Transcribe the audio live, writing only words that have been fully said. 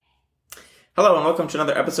Hello and welcome to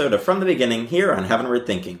another episode of From the Beginning here on Heavenward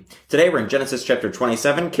Thinking. Today we're in Genesis chapter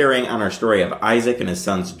 27, carrying on our story of Isaac and his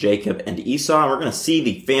sons Jacob and Esau. And we're going to see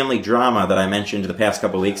the family drama that I mentioned the past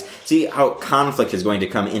couple of weeks, see how conflict is going to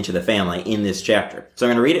come into the family in this chapter. So I'm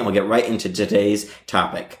going to read it and we'll get right into today's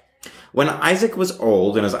topic. When Isaac was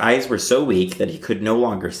old and his eyes were so weak that he could no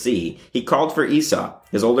longer see, he called for Esau,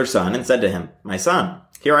 his older son, and said to him, "My son."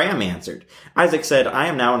 "Here I am," he answered. Isaac said, "I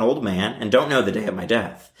am now an old man and don't know the day of my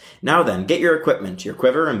death. Now then, get your equipment, your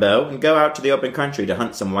quiver and bow, and go out to the open country to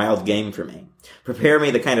hunt some wild game for me. Prepare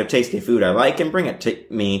me the kind of tasty food I like and bring it to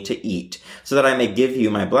me to eat, so that I may give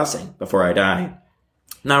you my blessing before I die."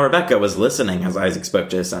 Now Rebekah was listening as Isaac spoke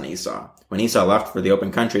to his son Esau. When Esau left for the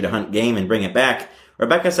open country to hunt game and bring it back,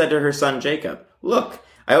 Rebekah said to her son Jacob, "Look,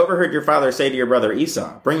 I overheard your father say to your brother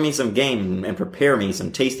Esau, 'Bring me some game and prepare me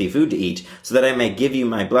some tasty food to eat, so that I may give you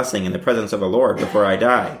my blessing in the presence of the Lord before I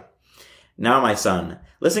die.' Now, my son,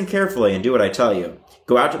 listen carefully and do what I tell you.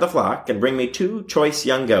 Go out to the flock and bring me 2 choice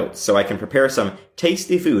young goats, so I can prepare some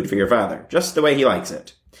tasty food for your father, just the way he likes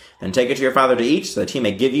it. Then take it to your father to eat, so that he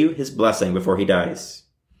may give you his blessing before he dies."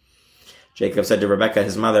 Jacob said to Rebekah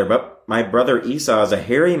his mother, "But my brother Esau is a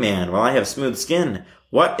hairy man, while I have smooth skin.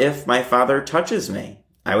 What if my father touches me?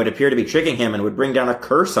 I would appear to be tricking him and would bring down a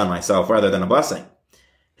curse on myself rather than a blessing."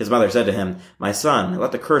 His mother said to him, "My son,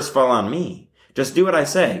 let the curse fall on me. Just do what I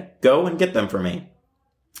say. Go and get them for me."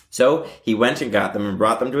 So he went and got them and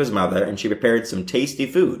brought them to his mother, and she prepared some tasty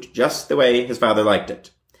food, just the way his father liked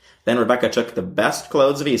it. Then Rebekah took the best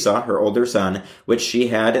clothes of Esau, her older son, which she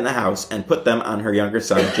had in the house, and put them on her younger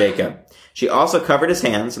son Jacob. She also covered his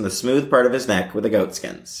hands and the smooth part of his neck with the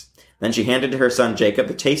goatskins. Then she handed to her son Jacob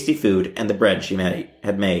the tasty food and the bread she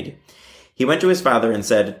had made. He went to his father and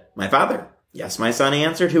said, "My father." "Yes, my son," he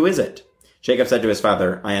answered. "Who is it?" Jacob said to his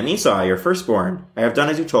father, "I am Esau, your firstborn. I have done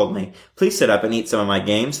as you told me. Please sit up and eat some of my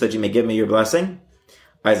game so that you may give me your blessing."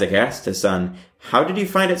 Isaac asked his son, "How did you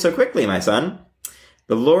find it so quickly, my son?"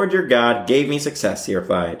 "The Lord your God gave me success," he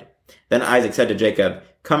replied. Then Isaac said to Jacob,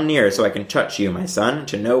 "Come near so I can touch you, my son,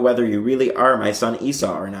 to know whether you really are my son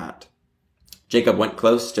Esau or not." Jacob went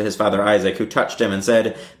close to his father Isaac, who touched him and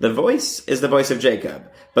said, "The voice is the voice of Jacob,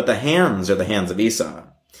 but the hands are the hands of Esau."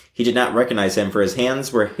 He did not recognize him, for his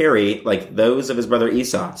hands were hairy like those of his brother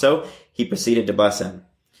Esau, so he proceeded to bless him.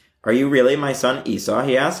 "Are you really my son Esau?"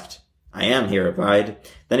 he asked. "I am," he replied.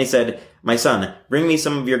 Then he said, "My son, bring me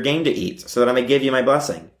some of your game to eat, so that I may give you my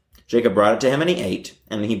blessing." Jacob brought it to him, and he ate,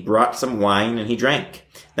 and he brought some wine, and he drank.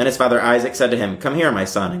 Then his father Isaac said to him, "Come here, my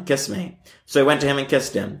son, and kiss me." So he went to him and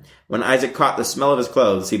kissed him. When Isaac caught the smell of his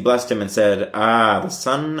clothes, he blessed him and said, "Ah,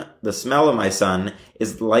 the smell of my son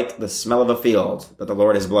is like the smell of a field that the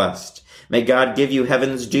Lord has blessed. May God give you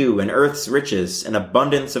heaven's dew and earth's riches, and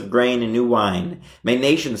abundance of grain and new wine. May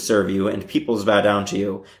nations serve you, and peoples bow down to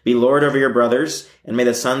you. Be Lord over your brothers, and may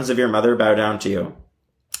the sons of your mother bow down to you.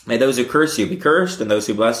 May those who curse you be cursed, and those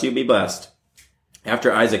who bless you be blessed."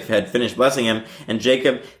 After Isaac had finished blessing him, and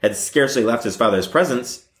Jacob had scarcely left his father's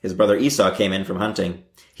presence, his brother Esau came in from hunting.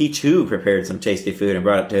 He too prepared some tasty food and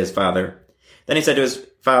brought it to his father. Then he said to his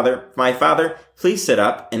father, "My father, please sit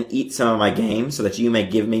up and eat some of my game, so that you may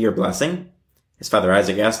give me your blessing." His father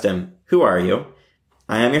Isaac asked him, "Who are you?"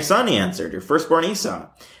 "I am your son," he answered, "your firstborn Esau."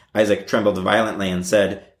 Isaac trembled violently and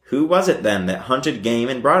said, "Who was it then that hunted game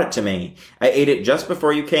and brought it to me? I ate it just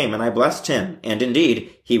before you came, and I blessed him, and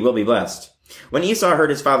indeed he will be blessed." When Esau heard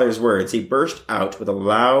his father's words, he burst out with a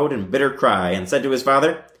loud and bitter cry and said to his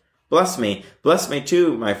father, bless me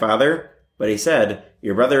too, my father." But he said,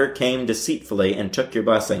 "Your brother came deceitfully and took your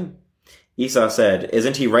blessing." Esau said,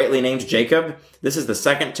 "Isn't he rightly named Jacob? This is the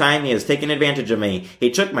second time he has taken advantage of me. He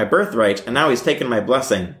took my birthright, and now he's taken my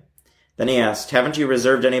blessing." Then he asked, "Haven't you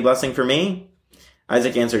reserved any blessing for me?"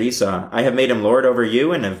 Isaac answered Esau, "I have made him lord over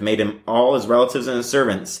you, and have made him all his relatives and his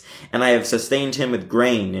servants, and I have sustained him with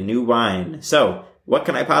grain and new wine. So, what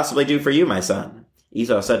can I possibly do for you, my son?"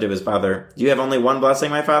 Esau said to his father, "Do you have only one blessing,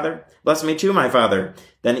 my father? Bless me too, my father."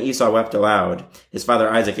 Then Esau wept aloud. His father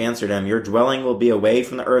Isaac answered him, "Your dwelling will be away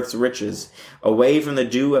from the earth's riches, away from the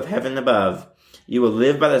dew of heaven above. You will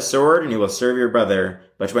live by the sword, and you will serve your brother.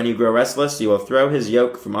 But when you grow restless, you will throw his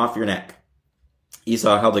yoke from off your neck."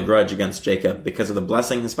 Esau held a grudge against Jacob because of the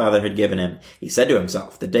blessing his father had given him. He said to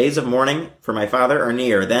himself, "The days of mourning for my father are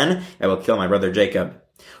near. Then I will kill my brother Jacob."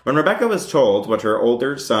 When Rebekah was told what her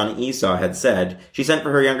older son Esau had said, she sent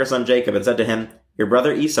for her younger son Jacob and said to him, "Your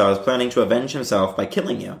brother Esau is planning to avenge himself by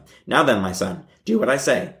killing you. Now then, my son, do what I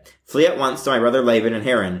say. Flee at once to my brother Laban in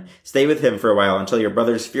Haran. Stay with him for a while until your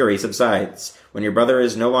brother's fury subsides. When your brother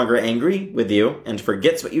is no longer angry with you and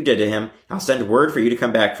forgets what you did to him, I'll send word for you to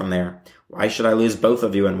come back from there. Why should I lose both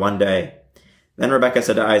of you in one day?" Then Rebekah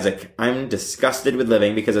said to Isaac, I'm disgusted with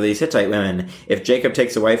living because of these Hittite women. If Jacob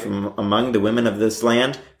takes away from among the women of this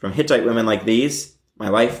land, from Hittite women like these, my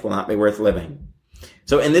life will not be worth living.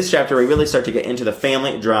 So in this chapter, we really start to get into the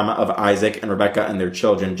family drama of Isaac and Rebekah and their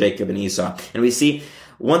children, Jacob and Esau. And we see,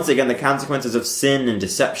 once again, the consequences of sin and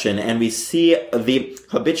deception, and we see the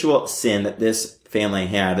habitual sin that this family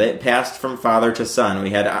had. It passed from father to son. We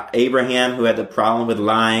had Abraham, who had the problem with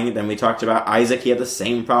lying. Then we talked about Isaac. He had the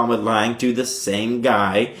same problem with lying to the same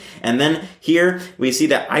guy. And then here we see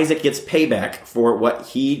that Isaac gets payback for what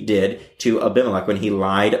he did to Abimelech when he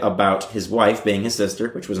lied about his wife being his sister,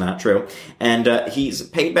 which was not true. And he's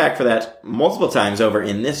paid back for that multiple times over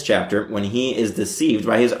in this chapter when he is deceived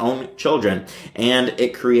by his own children. And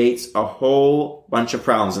it creates a whole bunch of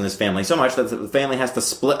problems in this family, so much that the family has to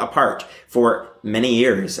split apart for many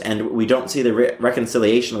years, and we don't see the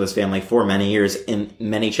reconciliation of this family for many years in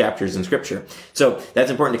many chapters in Scripture. So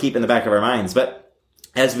that's important to keep in the back of our minds. But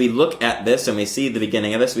as we look at this and we see the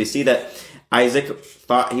beginning of this, we see that Isaac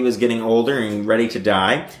thought he was getting older and ready to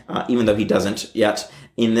die, even though he doesn't yet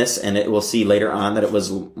in this, and we'll see later on that it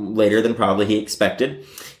was later than probably he expected.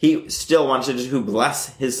 He still wanted to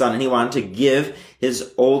bless his son, and he wanted to give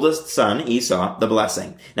his oldest son, Esau, the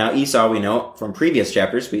blessing. Now, Esau, we know from previous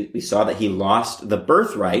chapters, we saw that he lost the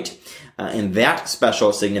birthright in that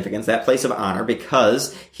special significance, that place of honor,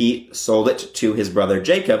 because he sold it to his brother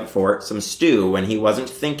Jacob for some stew when he wasn't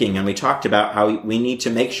thinking. And we talked about how we need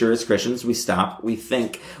to make sure as Christians we stop, we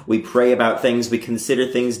think, we pray about things, we consider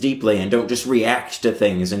things deeply, and don't just react to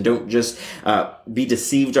things, and don't just be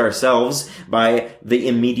deceived ourselves by the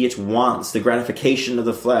immediate wants, the gratification of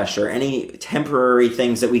the flesh, or any temporary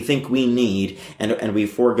things that we think we need, and we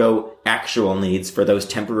forego actual needs for those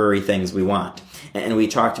temporary things we want. And we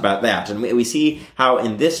talked about that. And we see how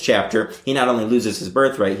in this chapter, he not only loses his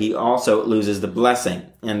birthright, he also loses the blessing.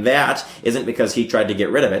 And that isn't because he tried to get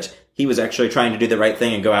rid of it. He was actually trying to do the right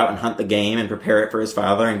thing and go out and hunt the game and prepare it for his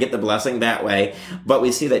father and get the blessing that way. But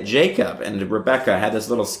we see that Jacob and Rebekah had this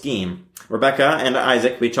little scheme. Rebekah and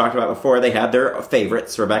Isaac, we talked about before, they had their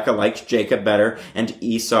favorites. Rebekah liked Jacob better, and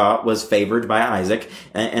Esau was favored by Isaac,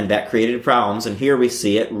 and that created problems. And here we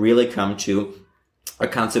see it really come to a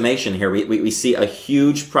consummation here. We see a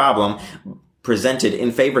huge problem presented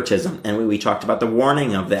in favoritism, and we talked about the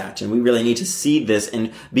warning of that, and we really need to see this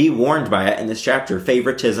and be warned by it in this chapter.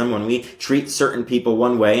 Favoritism, when we treat certain people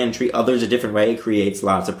one way and treat others a different way, it creates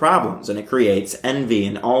lots of problems, and it creates envy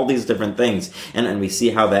and all these different things, and we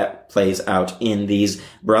see how that plays out in these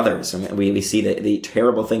brothers, and we see the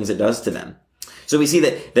terrible things it does to them. So we see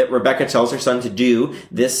that Rebekah tells her son to do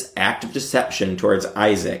this act of deception towards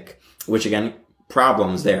Isaac, which again,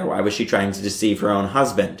 problems there. Why was she trying to deceive her own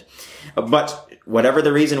husband? But whatever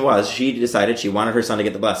the reason was, she decided she wanted her son to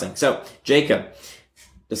get the blessing. So Jacob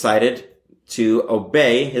decided to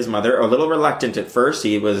obey his mother, a little reluctant at first.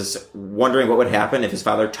 He was wondering what would happen if his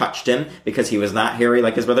father touched him, because he was not hairy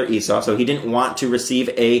like his brother Esau, so he didn't want to receive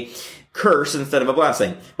a curse instead of a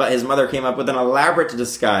blessing. But his mother came up with an elaborate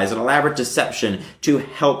disguise, an elaborate deception to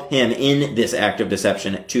help him in this act of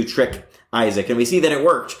deception, to trick Isaac. And we see that it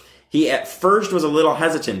worked. He at first was a little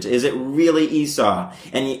hesitant. Is it really Esau?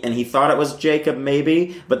 And he thought it was Jacob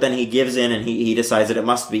maybe, but then he gives in and he decides that it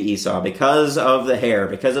must be Esau because of the hair,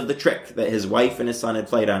 because of the trick that his wife and his son had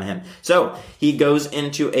played on him. So he goes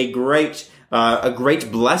into a great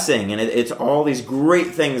blessing, and it's all these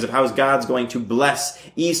great things of how God's going to bless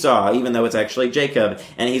Esau, even though it's actually Jacob,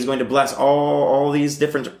 and he's going to bless all these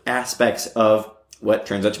different aspects of what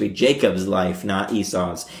turns out to be Jacob's life, not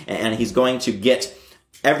Esau's. And he's going to get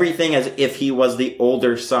everything as if he was the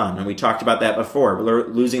older son. And we talked about that before.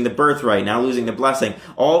 Losing the birthright, now losing the blessing.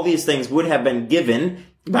 All these things would have been given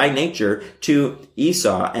by nature to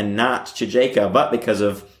Esau and not to Jacob. But because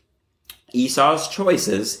of Esau's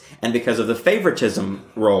choices, and because of the favoritism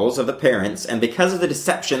roles of the parents, and because of the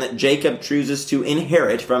deception that Jacob chooses to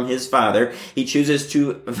inherit from his father, he chooses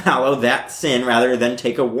to follow that sin rather than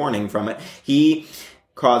take a warning from it. He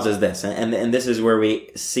causes this, and this is where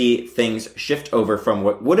we see things shift over from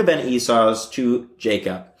what would have been Esau's to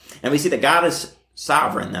Jacob. And we see that God is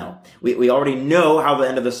sovereign, though. We already know how the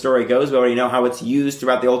end of the story goes. We already know how it's used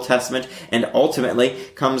throughout the Old Testament, and ultimately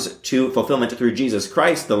comes to fulfillment through Jesus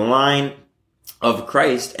Christ. The line of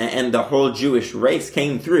Christ and the whole Jewish race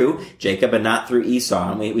came through Jacob and not through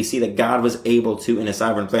Esau. And we see that God was able to, in a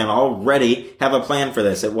sovereign plan, already have a plan for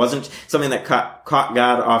this. It wasn't something that caught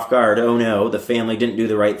God off guard. Oh no, the family didn't do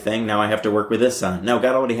the right thing. Now I have to work with this son. No,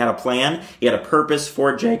 God already had a plan. He had a purpose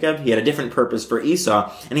for Jacob. He had a different purpose for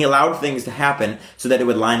Esau. And he allowed things to happen so that it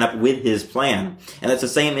would line up with his plan. And it's the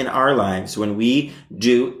same in our lives. When we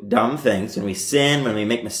do dumb things, when we sin, when we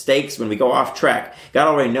make mistakes, when we go off track, God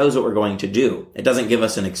already knows what we're going to do. It doesn't give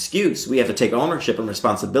us an excuse. We have to take ownership and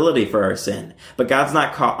responsibility for our sin. But God's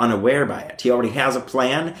not caught unaware by it. He already has a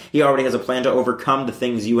plan. He already has a plan to overcome the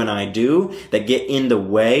things you and I do that get in the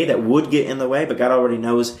way, that would get in the way, but God already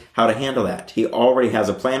knows how to handle that. He already has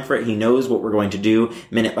a plan for it. He knows what we're going to do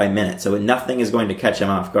minute by minute. So nothing is going to catch him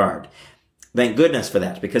off guard. Thank goodness for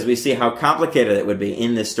that, because we see how complicated it would be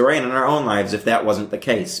in this story and in our own lives if that wasn't the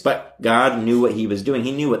case. But God knew what he was doing.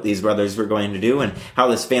 He knew what these brothers were going to do and how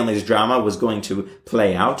this family's drama was going to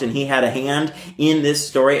play out. And he had a hand in this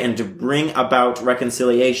story and to bring about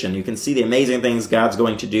reconciliation. You can see the amazing things God's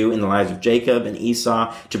going to do in the lives of Jacob and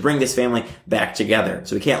Esau to bring this family back together.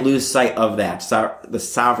 So we can't lose sight of that, the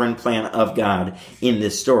sovereign plan of God in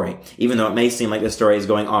this story, even though it may seem like this story is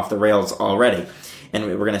going off the rails already. And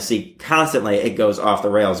we're going to see constantly it goes off the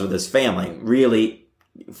rails with this family, really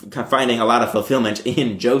finding a lot of fulfillment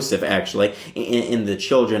in Joseph, actually, in the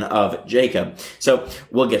children of Jacob. So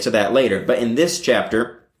we'll get to that later. But in this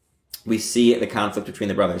chapter, we see the conflict between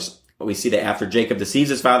the brothers. We see that after Jacob deceives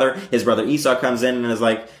his father, his brother Esau comes in and is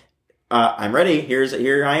like, I'm ready.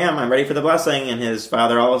 Here I am. I'm ready for the blessing. And his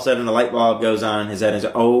father, all of a sudden, a light bulb goes on in his head and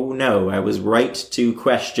says, oh no, I was right to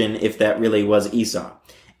question if that really was Esau.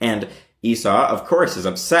 And Esau, of course, is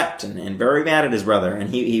upset and very mad at his brother,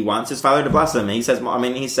 and he wants his father to bless him. And he says,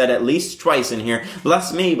 he said at least twice in here,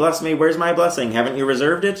 bless me, where's my blessing? Haven't you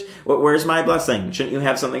reserved it? Where's my blessing? Shouldn't you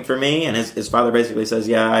have something for me? And his father basically says,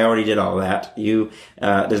 yeah, I already did all that.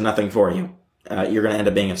 There's nothing for you. You're going to end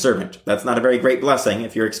up being a servant. That's not a very great blessing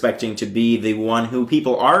if you're expecting to be the one who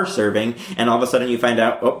people are serving, and all of a sudden you find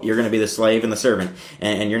out, you're going to be the slave and the servant,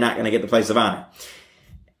 and you're not going to get the place of honor.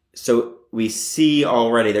 So we see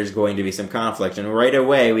already there's going to be some conflict, and right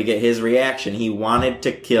away we get his reaction. He wanted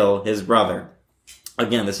to kill his brother.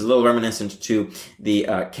 Again, this is a little reminiscent to the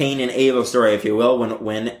Cain and Abel story, if you will,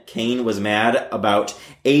 when Cain was mad about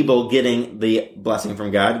Abel getting the blessing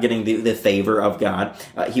from God, getting the favor of God.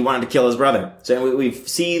 He wanted to kill his brother. So we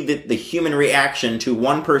see the human reaction to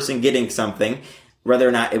one person getting something, whether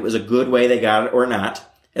or not it was a good way they got it or not.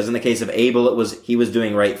 As in the case of Abel, he was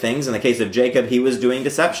doing right things. In the case of Jacob, he was doing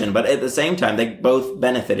deception. But at the same time, they both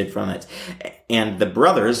benefited from it. And the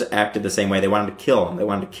brothers acted the same way. They wanted to kill him. They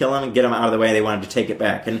wanted to kill him and get him out of the way. They wanted to take it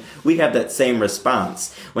back. And we have that same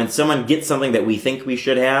response. When someone gets something that we think we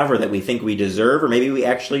should have, or that we think we deserve, or maybe we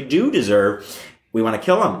actually do deserve, we want to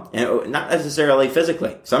kill them. And not necessarily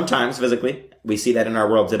physically. Sometimes physically. We see that in our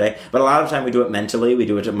world today. But a lot of the time we do it mentally, we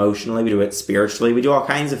do it emotionally, we do it spiritually, we do all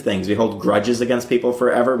kinds of things. We hold grudges against people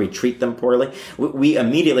forever, we treat them poorly. We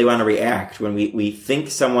immediately want to react when we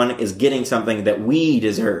think someone is getting something that we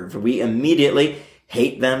deserve. We immediately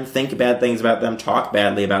hate them, think bad things about them, talk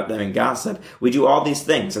badly about them, and gossip. We do all these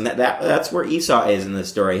things, and that's where Esau is in this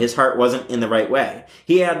story. His heart wasn't in the right way.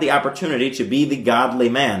 He had the opportunity to be the godly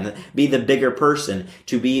man, be the bigger person,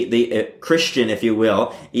 to be the Christian, if you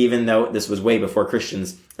will, even though this was way before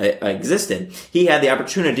Christians existed. He had the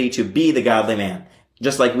opportunity to be the godly man,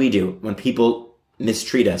 just like we do when people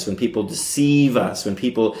mistreat us, when people deceive us, when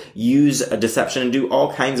people use a deception and do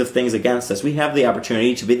all kinds of things against us. We have the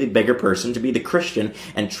opportunity to be the bigger person, to be the Christian,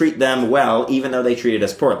 and treat them well, even though they treated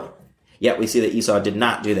us poorly. Yet we see that Esau did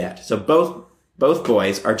not do that. So both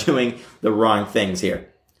boys are doing the wrong things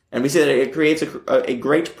here. And we see that it creates a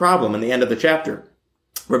great problem in the end of the chapter.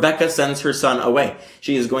 Rebekah sends her son away.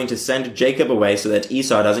 She is going to send Jacob away so that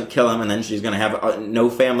Esau doesn't kill him, and then she's going to have no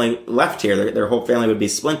family left here. Their whole family would be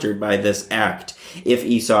splintered by this act if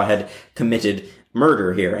Esau had committed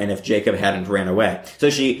murder here and if Jacob hadn't ran away. So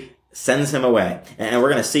she sends him away. And we're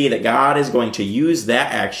going to see that God is going to use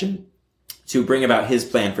that action to bring about his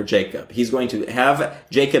plan for Jacob. He's going to have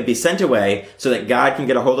Jacob be sent away so that God can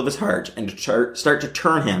get a hold of his heart and start to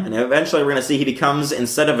turn him. And eventually we're going to see he becomes,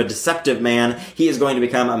 instead of a deceptive man, he is going to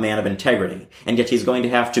become a man of integrity. And yet he's going to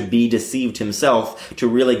have to be deceived himself to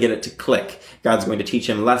really get it to click. God's going to teach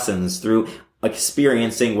him lessons through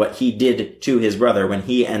experiencing what he did to his brother when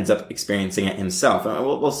he ends up experiencing it himself. And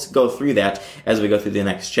we'll go through that as we go through the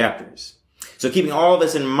next chapters. So keeping all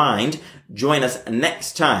this in mind, join us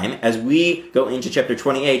next time as we go into chapter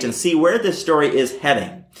 28 and see where this story is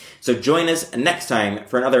heading. So join us next time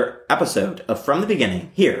for another episode of From the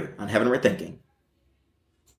Beginning here on Heaven We're Thinking.